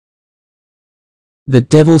The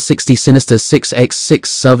Devel 60 Sinister 6x6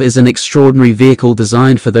 SUV is an extraordinary vehicle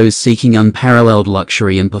designed for those seeking unparalleled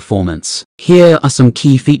luxury and performance. Here are some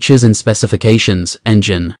key features and specifications.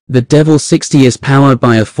 Engine. The Devel 60 is powered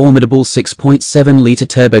by a formidable 6.7-litre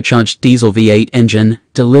turbocharged diesel V8 engine,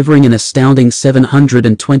 delivering an astounding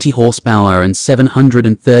 720 horsepower and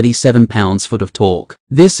 737 pounds-foot of torque.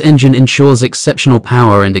 This engine ensures exceptional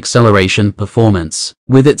power and acceleration performance.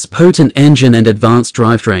 With its potent engine and advanced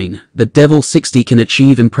drivetrain, the Devel 60 can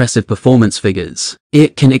achieve impressive performance figures.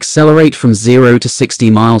 It can accelerate from 0 to 60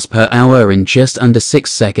 miles per hour in just under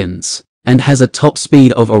 6 seconds, and has a top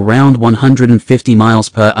speed of around 150 miles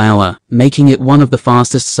per hour, making it one of the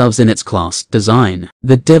fastest SUVs in its class. Design.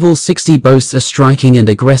 The Devel 60 boasts a striking and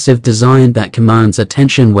aggressive design that commands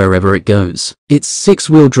attention wherever it goes. Its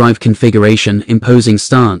six-wheel drive configuration, imposing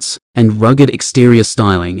stance, and rugged exterior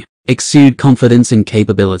styling exude confidence and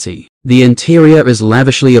capability. The interior is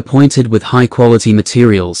lavishly appointed with high-quality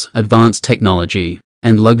materials, advanced technology,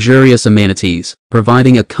 and luxurious amenities,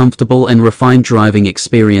 providing a comfortable and refined driving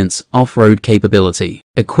experience. Off-road capability.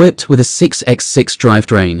 Equipped with a 6x6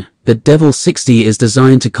 drivetrain, the Devel 60 is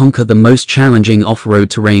designed to conquer the most challenging off-road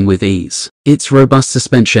terrain with ease. Its robust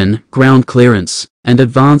suspension, ground clearance, and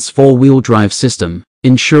advanced four-wheel drive system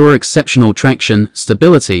ensure exceptional traction,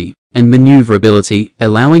 stability, and maneuverability,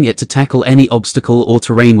 allowing it to tackle any obstacle or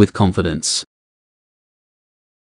terrain with confidence.